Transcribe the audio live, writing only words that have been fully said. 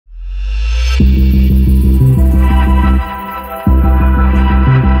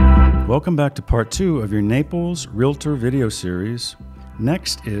Welcome back to part 2 of your Naples Realtor video series.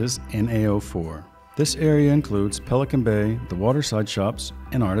 Next is NA04. This area includes Pelican Bay, the Waterside Shops,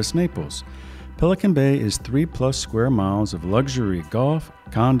 and Artist Naples. Pelican Bay is 3+ square miles of luxury golf,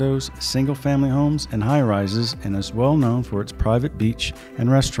 condos, single-family homes, and high-rises, and is well known for its private beach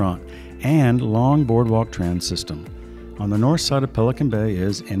and restaurant and long boardwalk transit system. On the north side of Pelican Bay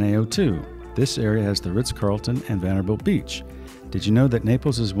is NA02. This area has the Ritz-Carlton and Vanderbilt Beach. Did you know that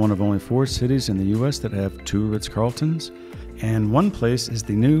Naples is one of only 4 cities in the U.S. that have 2 Ritz-Carltons? And one place is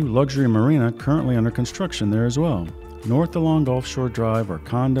the new luxury marina currently under construction there as well. North along Gulf Shore Drive are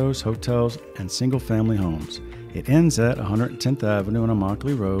condos, hotels, and single-family homes. It ends at 110th Avenue and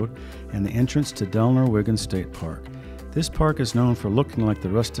Immokalee Road and the entrance to Delnor Wiggins State Park. This park is known for looking like the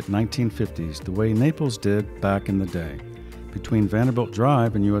rustic 1950s, the way Naples did back in the day. Between Vanderbilt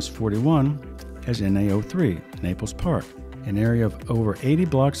Drive and US 41 is NA03, Naples Park, an area of over 80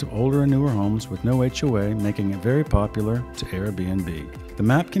 blocks of older and newer homes with no HOA, making it very popular to Airbnb. The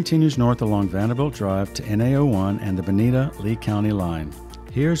map continues north along Vanderbilt Drive to NA01 and the Bonita-Lee County line.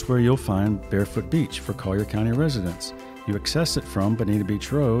 Here's where you'll find Barefoot Beach for Collier County residents. You access it from Bonita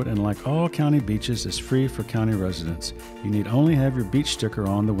Beach Road, and like all county beaches, is free for county residents. You need only have your beach sticker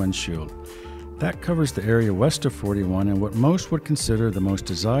on the windshield. That covers the area west of 41 and what most would consider the most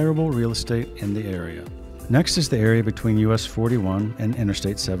desirable real estate in the area. Next is the area between US 41 and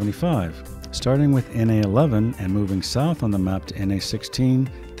Interstate 75. Starting with NA11 and moving south on the map to NA16,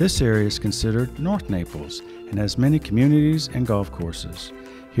 this area is considered North Naples and has many communities and golf courses.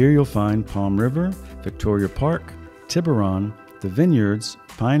 Here you'll find Palm River, Victoria Park, Tiburon, the Vineyards,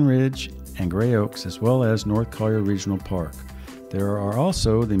 Pine Ridge, and Gray Oaks, as well as North Collier Regional Park. There are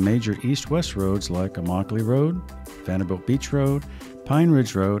also the major east-west roads like Immokalee Road, Vanderbilt Beach Road, Pine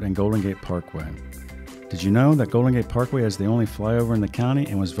Ridge Road, and Golden Gate Parkway. Did you know that Golden Gate Parkway is the only flyover in the county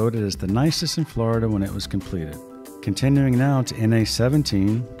and was voted as the nicest in Florida when it was completed? Continuing now to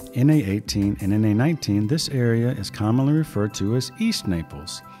NA17, NA18, and NA19, this area is commonly referred to as East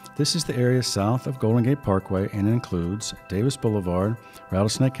Naples. This is the area south of Golden Gate Parkway and includes Davis Boulevard,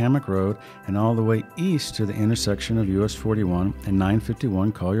 Rattlesnake Hammock Road, and all the way east to the intersection of US 41 and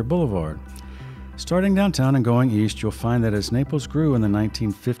 951 Collier Boulevard. Starting downtown and going east, you'll find that as Naples grew in the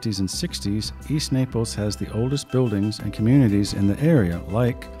 1950s and 60s, East Naples has the oldest buildings and communities in the area,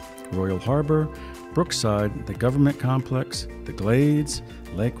 like Royal Harbor, Brookside, the Government Complex, the Glades,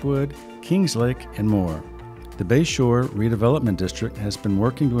 Lakewood, Kings Lake, and more. The Bayshore Redevelopment District has been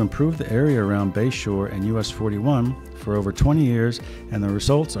working to improve the area around Bayshore and US 41 for over 20 years, and the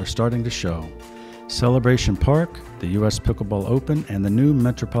results are starting to show. Celebration Park, the US Pickleball Open, and the new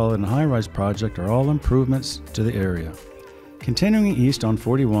Metropolitan High-Rise project are all improvements to the area. Continuing east on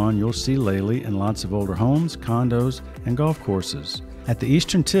 41, you'll see Lely and lots of older homes, condos, and golf courses. At the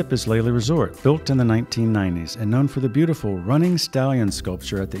eastern tip is Lely Resort, built in the 1990s and known for the beautiful Running Stallion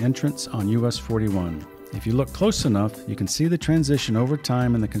sculpture at the entrance on US 41. If you look close enough, you can see the transition over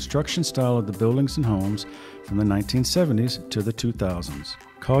time in the construction style of the buildings and homes from the 1970s to the 2000s.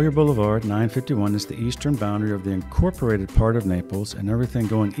 Collier Boulevard, 951, is the eastern boundary of the incorporated part of Naples, and everything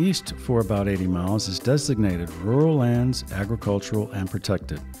going east for about 80 miles is designated rural lands, agricultural, and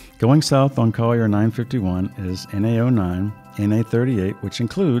protected. Going south on Collier 951 is NA09, NA38, which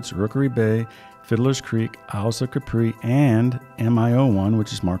includes Rookery Bay, Fiddler's Creek, Isles of Capri, and MI01,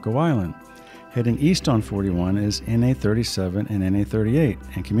 which is Marco Island. Heading east on 41 is NA37 and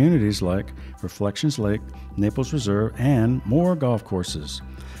NA38, and communities like Reflections Lake, Naples Reserve, and more golf courses.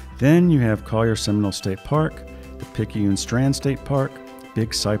 Then you have Collier Seminole State Park, the Picayune Strand State Park,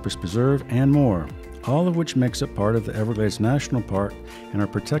 Big Cypress Preserve, and more, all of which makes up part of the Everglades National Park and are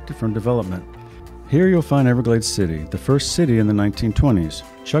protected from development. Here you'll find Everglades City, the first city in the 1920s,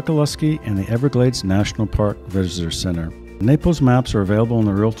 Chokoloskee, and the Everglades National Park Visitor Center. Naples maps are available in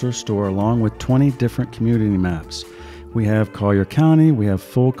the Realtor store along with 20 different community maps. We have Collier County, we have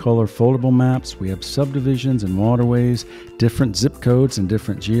full-color foldable maps, we have subdivisions and waterways, different zip codes and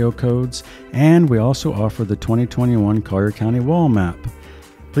different geo codes, and we also offer the 2021 Collier County Wall Map.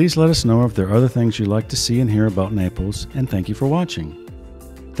 Please let us know if there are other things you'd like to see and hear about Naples, and thank you for watching.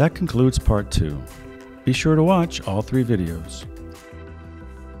 That concludes part 2. Be sure to watch all 3 videos.